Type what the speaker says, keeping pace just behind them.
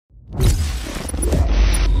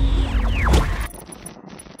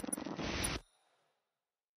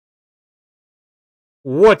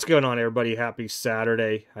What's going on, everybody? Happy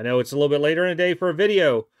Saturday. I know it's a little bit later in the day for a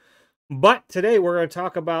video, but today we're going to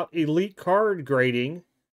talk about elite card grading.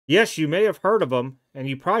 Yes, you may have heard of them, and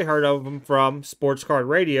you probably heard of them from Sports Card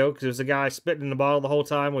Radio, because it was a guy spitting in the bottle the whole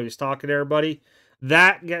time when he was talking to everybody.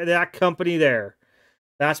 That company there.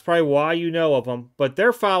 That's probably why you know of them, but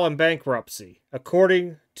they're filing bankruptcy,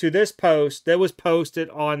 according to this post that was posted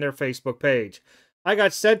on their Facebook page. I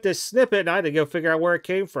got sent this snippet, and I had to go figure out where it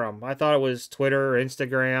came from. I thought it was Twitter,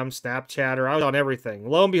 Instagram, Snapchat, or I was on everything.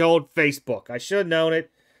 Lo and behold, Facebook. I should have known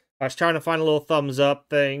it. I was trying to find a little thumbs up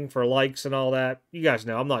thing for likes and all that. You guys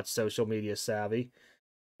know I'm not social media savvy.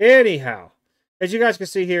 Anyhow, as you guys can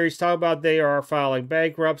see here, he's talking about they are filing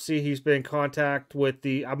bankruptcy. He's been in contact with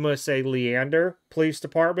the, I'm going to say, Leander Police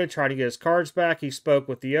Department, trying to get his cards back. He spoke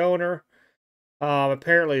with the owner.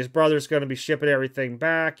 Apparently, his brother's going to be shipping everything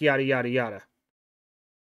back, yada, yada, yada.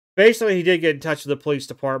 Basically, he did get in touch with the police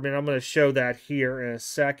department. I'm going to show that here in a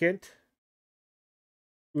second.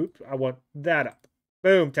 Oops, I want that up.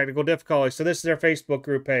 Boom, technical difficulty. So this is their Facebook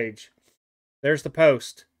group page. There's the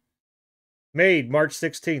post. Made March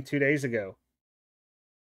 16th, 2 days ago.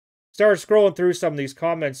 Started scrolling through some of these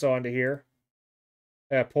comments onto here.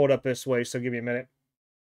 I pulled up this way, so give me a minute.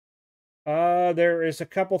 There is a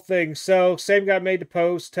couple things. So, same guy made the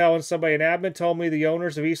post telling somebody, an admin told me the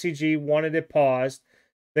owners of ECG wanted it paused.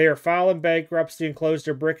 They are filing bankruptcy and closed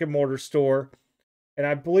their brick and mortar store. And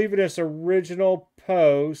I believe in this original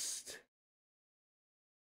post.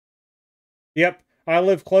 Yep, I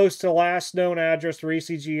live close to the last known address for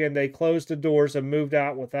ECG, and they closed the doors and moved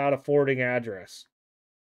out without a forwarding address.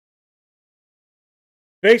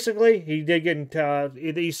 Basically, he did get in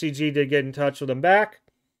the ECG did get in touch with him back.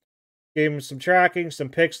 Gave him some tracking, some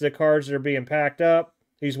pics of the cards that are being packed up.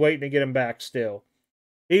 He's waiting to get them back still.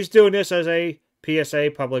 He's doing this as a PSA,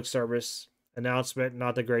 public service announcement,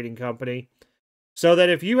 not the grading company. So that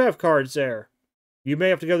if you have cards there, you may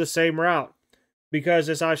have to go the same route. Because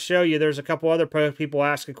as I show you, there's a couple other people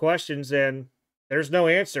asking questions, and there's no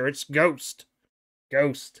answer. It's ghost.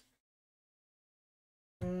 Ghost.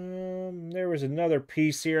 There was another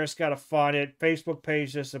piece here. I just got to find it. Facebook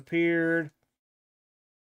page disappeared.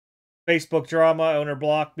 Facebook drama, owner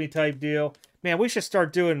blocked me type deal. Man, we should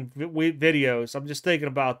start doing videos. I'm just thinking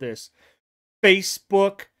about this.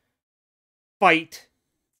 Facebook fight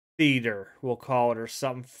theater, we'll call it, or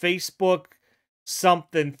something. Facebook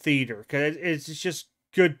something theater, because it's just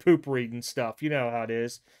good poop reading stuff. You know how it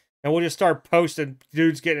is. And we'll just start posting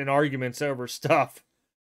dudes getting in arguments over stuff.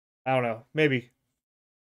 I don't know. Maybe.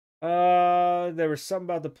 There was something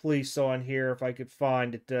about the police on here, if I could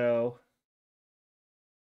find it, though.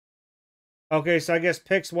 Okay, so I guess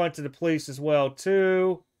pics went to the police as well,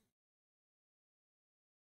 too.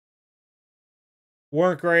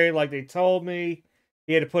 Weren't great, like they told me.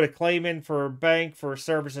 He had to put a claim in for a bank for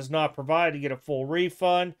services not provided to get a full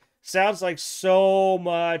refund. Sounds like so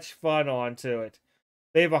much fun onto it.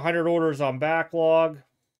 They have 100 orders on backlog,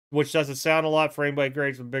 which doesn't sound a lot for anybody who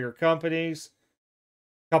grades with bigger companies.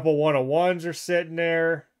 A couple 101s are sitting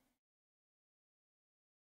there.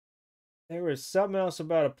 There was something else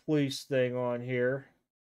about a police thing on here.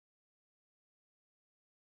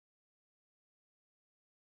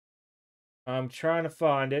 I'm trying to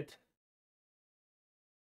find it.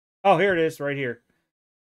 Oh, here it is, right here.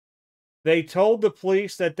 They told the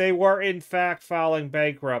police that they were, in fact, filing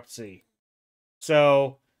bankruptcy.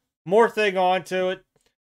 So, more thing onto it.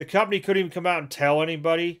 The company couldn't even come out and tell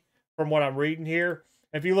anybody, from what I'm reading here.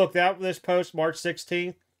 If you looked at this post, March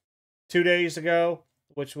 16th, 2 days ago,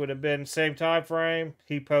 which would have been same time frame,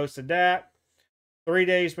 he posted that. 3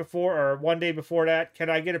 days before, or 1 day before that, can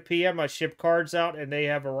I get a PM? I shipped cards out, and they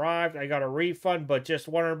have arrived. I got a refund, but just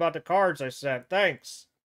wondering about the cards I sent. Thanks.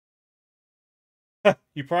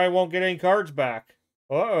 You probably won't get any cards back.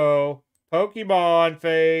 Uh-oh. Pokemon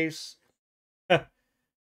face. Yeah,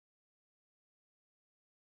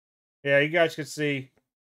 you guys can see.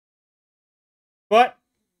 But,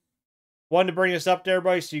 wanted to bring this up to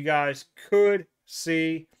everybody so you guys could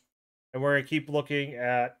see. And we're going to keep looking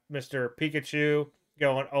at Mr. Pikachu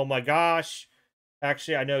going, oh my gosh.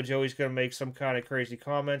 Actually, I know Joey's going to make some kind of crazy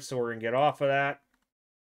comments, so we're going to get off of that.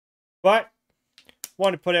 But,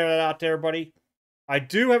 wanted to put that out to everybody. I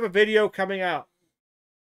do have a video coming out.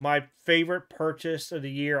 My favorite purchase of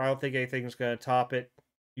the year. I don't think anything's going to top it.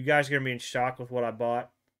 You guys are going to be in shock with what I bought.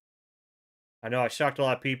 I know I shocked a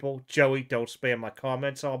lot of people. Joey, don't spam my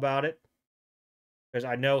comments all about it. Because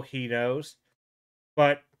I know he knows.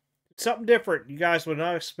 But it's something different. You guys would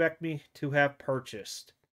not expect me to have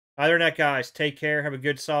purchased. Other than that, guys, take care. Have a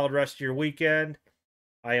good, solid rest of your weekend.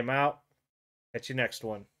 I am out. Catch you next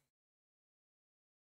one.